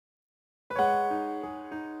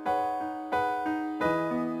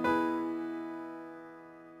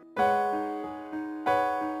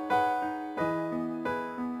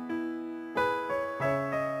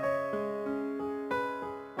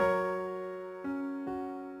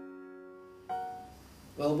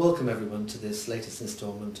Well, welcome everyone to this latest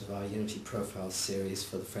instalment of our Unity Profiles series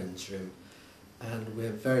for the Friends Room, and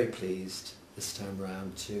we're very pleased this time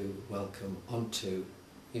around to welcome onto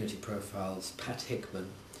Unity Profiles Pat Hickman.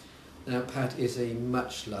 Now, Pat is a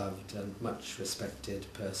much loved and much respected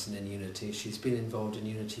person in Unity. She's been involved in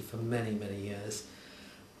Unity for many, many years,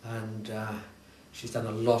 and she's done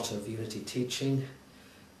a lot of Unity teaching,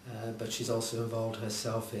 but she's also involved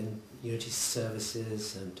herself in Unity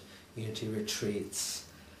services and Unity retreats.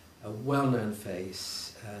 A well-known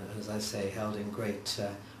face, and as I say, held in great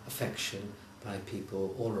affection by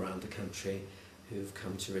people all around the country who've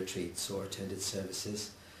come to retreats or attended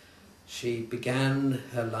services. She began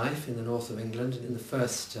her life in the north of England, and in the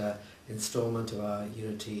first instalment of our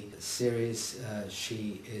Unity series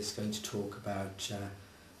she is going to talk about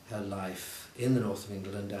her life in the north of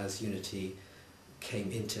England as Unity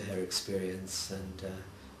came into her experience, and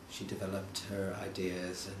she developed her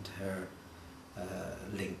ideas and her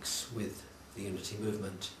links with the Unity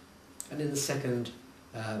movement. And in the second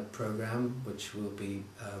programme, which we'll be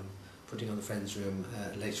putting on the Friends Room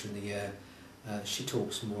later in the year, she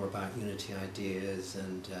talks more about Unity ideas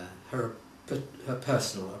and her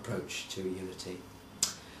personal approach to Unity.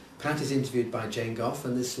 Pat is interviewed by Jane Goff,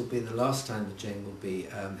 and this will be the last time that Jane will be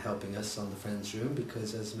helping us on the Friends Room,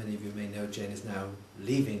 because as many of you may know, Jane is now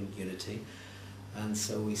leaving Unity. And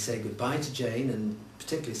so we say goodbye to Jane, and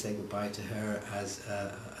particularly say goodbye to her as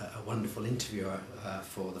a wonderful interviewer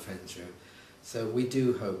for the Friends Room. So we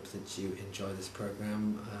do hope that you enjoy this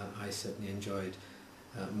programme. I certainly enjoyed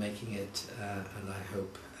making it, and I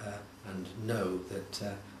hope and know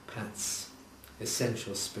that Pat's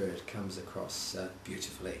essential spirit comes across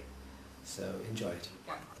beautifully. So enjoy it.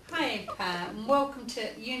 Hi Pat, and welcome to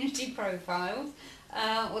Unity Profiles.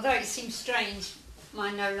 Although it seems strange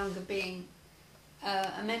my no longer being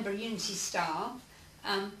a member of Unity staff,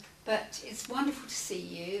 but it's wonderful to see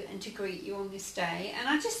you and to greet you on this day. And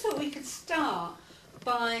I just thought we could start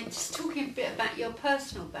by just talking a bit about your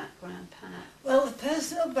personal background, Pat. Well, the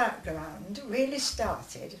personal background really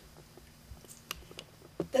started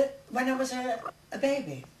when I was a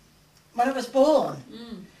baby, when I was born,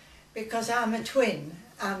 because I'm a twin,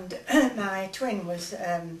 and my twin was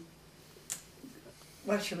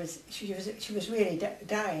well, she was really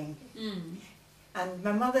dying. And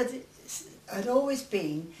my mother had always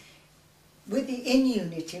been in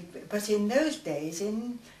Unity, but in those days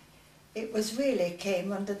it was really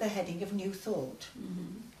came under the heading of New Thought.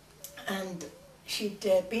 And she'd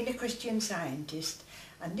been a Christian Scientist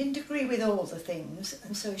and didn't agree with all the things,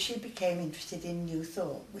 and so she became interested in New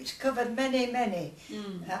Thought, which covered many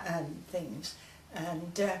things.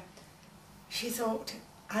 And she thought,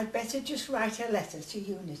 I'd better just write a letter to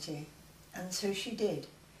Unity, and so she did.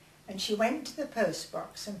 And she went to the post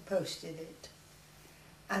box and posted it.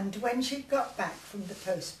 And when she got back from the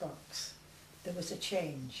post box, there was a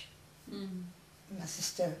change. My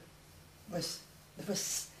sister there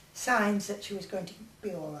was signs that she was going to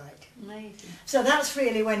be all right. Amazing. So that's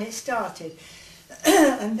really when it started.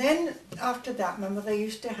 And then after that, my mother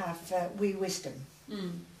used to have Wee Wisdom.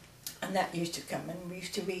 And that used to come, and we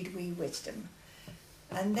used to read Wee Wisdom.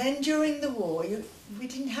 And then during the war, we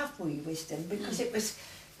didn't have Wee Wisdom because it was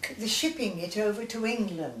the shipping it over to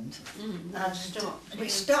England, and we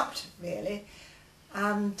stopped really,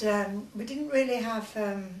 and we didn't really have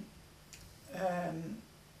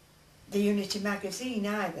the Unity magazine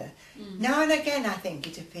either. Now and again I think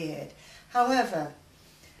it appeared. However,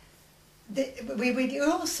 we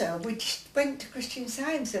went to Christian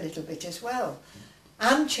Science a little bit as well,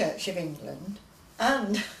 and Church of England,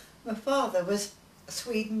 and my father was a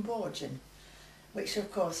Swedenborgian, which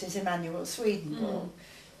of course is Emanuel Swedenborg.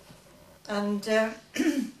 And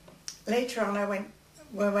later on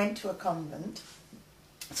we went to a convent,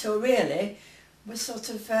 so really we sort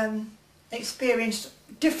of experienced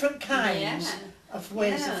different kinds of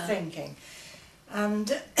ways of thinking.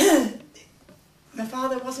 And my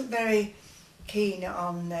father wasn't very keen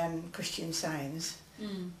on Christian Science,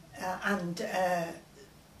 and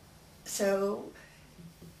so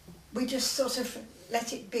we just sort of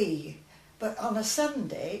let it be. But on a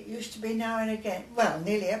Sunday, it used to be now and again, well,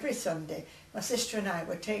 nearly every Sunday, my sister and I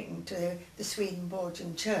were taken to the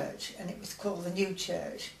Swedenborgian church, and it was called the New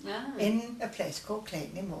Church, in a place called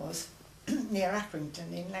Clayton Moors, near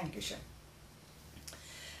Accrington in Lancashire.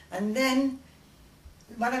 And then,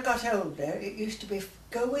 when I got older, it used to be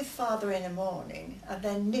go with Father in the morning, and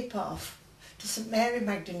then nip off to St Mary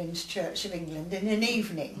Magdalene's Church of England in an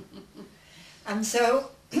evening. And so,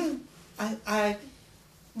 I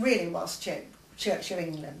really was Church of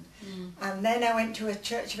England. And then I went to a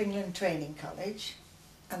Church of England training college,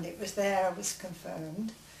 and it was there I was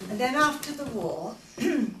confirmed. And then after the war,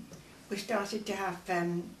 we started to have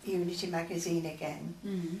Unity magazine again,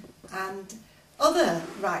 and other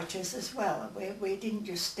writers as well. We didn't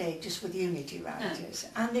just stay just with Unity writers,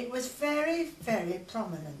 and it was very, very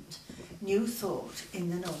prominent, New Thought in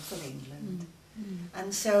the north of England.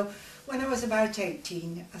 And so when I was about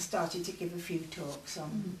 18, I started to give a few talks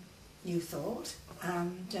on New Thought,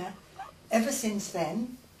 and ever since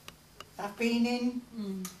then I've been in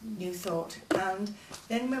New Thought. And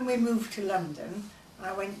then when we moved to London,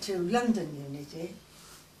 I went to London Unity,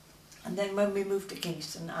 and then when we moved to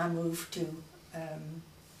Kingston, I moved to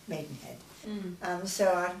Maidenhead. And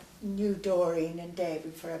so I knew Doreen and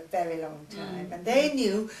David for a very long time, and they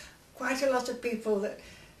knew quite a lot of people that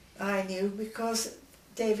I knew, because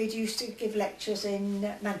David used to give lectures in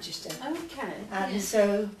Manchester. Okay. And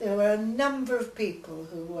so there were a number of people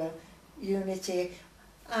who were Unity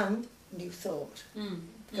and New Thought,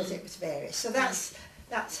 because it was various. So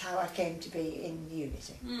that's how I came to be in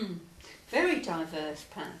Unity. Very diverse,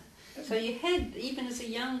 Pat. So you had, even as a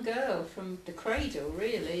young girl, from the cradle,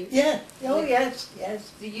 really. Yeah. Oh, yes,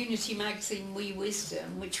 yes. The Unity magazine, Wee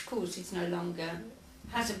Wisdom, which of course is no longer,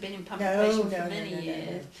 hasn't been in publication for many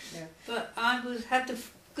years. No. But I had the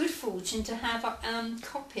good fortune to have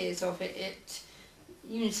copies of it at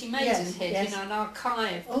Unity Maidenhead, you know, an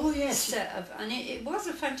archive set of, and it was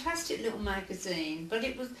a fantastic little magazine. But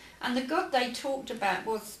it was, and the God they talked about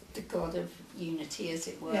was the God of Unity, as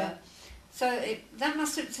it were. Yeah. So that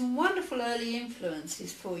must have some wonderful early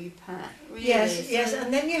influences for you, Pat. Really. Yes, yes,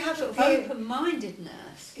 and then you have sort of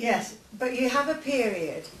open-mindedness. Yes, but you have a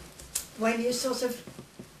period when you sort of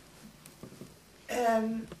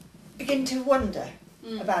begin to wonder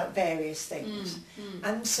about various things,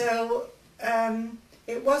 and so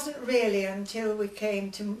it wasn't really until we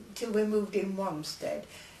moved in Wanstead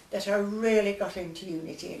that I really got into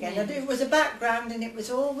Unity again. And it was a background, and it was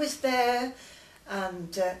always there.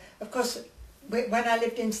 And of course, when I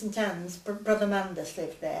lived in St Anne's, Brother Mandus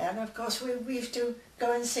lived there, and of course we used to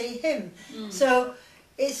go and see him. So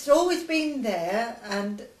it's always been there.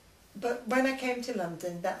 But when I came to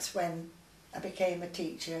London, that's when I became a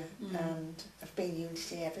teacher, and I've been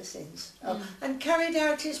Unity ever since. And carried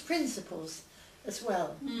out his principles as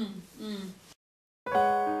well.